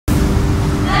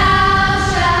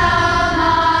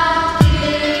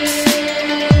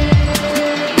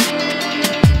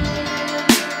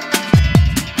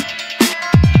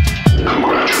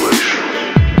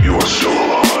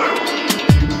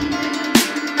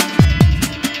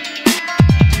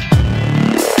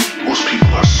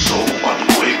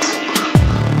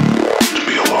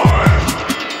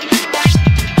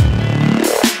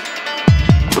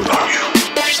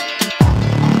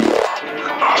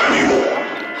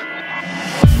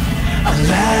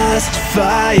lost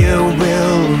fire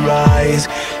will rise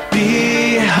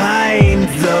behind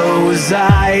those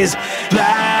eyes.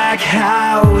 Black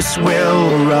house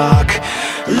will rock.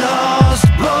 Lost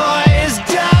boys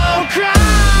don't cry.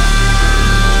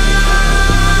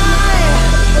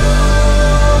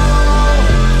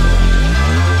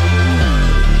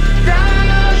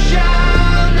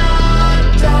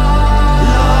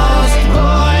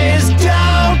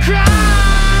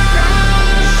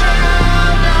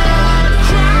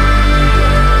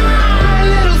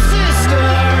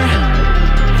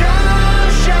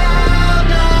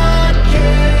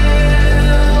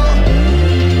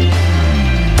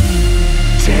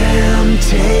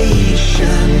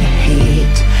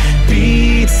 Heat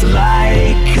beats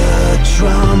like a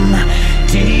drum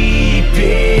deep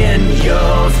in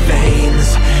your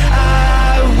veins.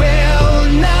 I will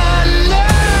not lie.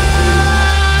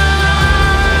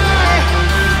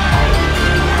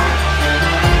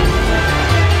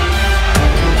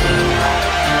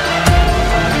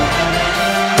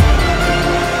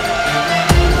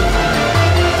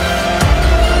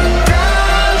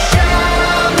 Thou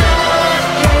shalt not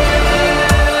kill.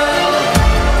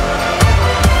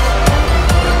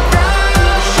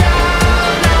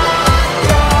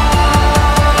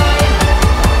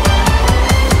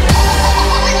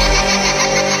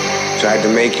 Tried to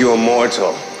make you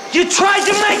immortal. You tried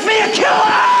to make me a killer!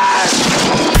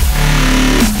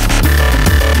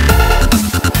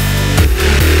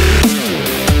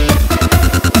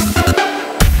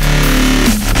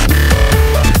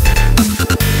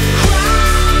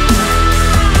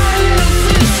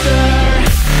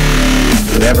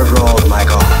 You'll never grow old,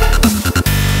 Michael.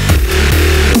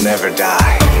 You'll never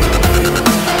die.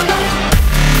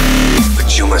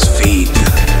 But you must feed.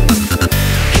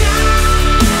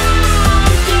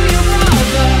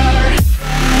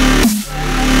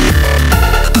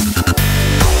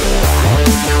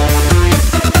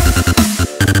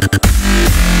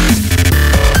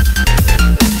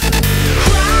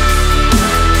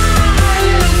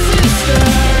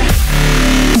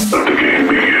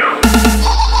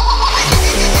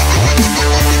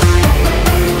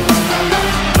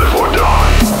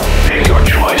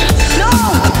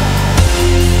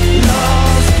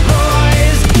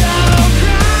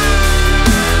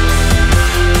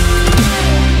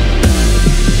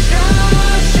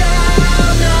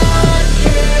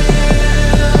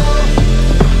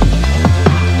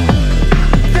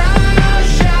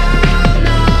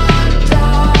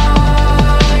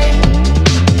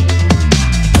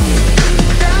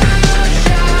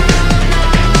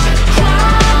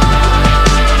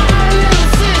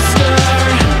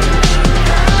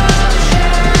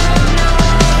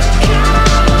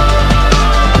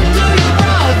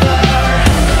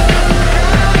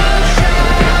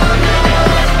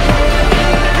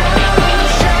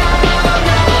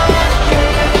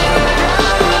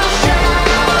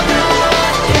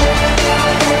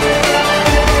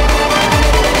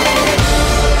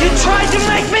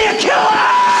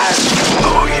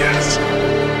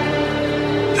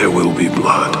 There will be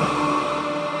blood.